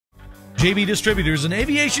JB Distributors and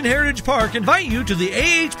Aviation Heritage Park invite you to the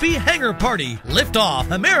AHP Hangar Party.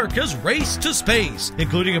 Liftoff, America's race to space,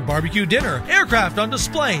 including a barbecue dinner, aircraft on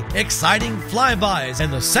display, exciting flybys,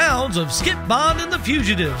 and the sounds of Skip Bond and the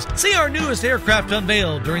Fugitives. See our newest aircraft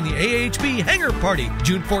unveiled during the AHP Hangar Party,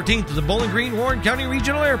 June 14th at the Bowling Green Warren County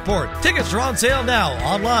Regional Airport. Tickets are on sale now,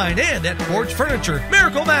 online and at Forge Furniture,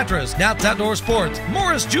 Miracle Mattress, Nats Outdoor Sports,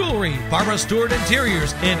 Morris Jewelry, Barbara Stewart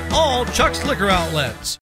Interiors, and all Chuck's Liquor outlets.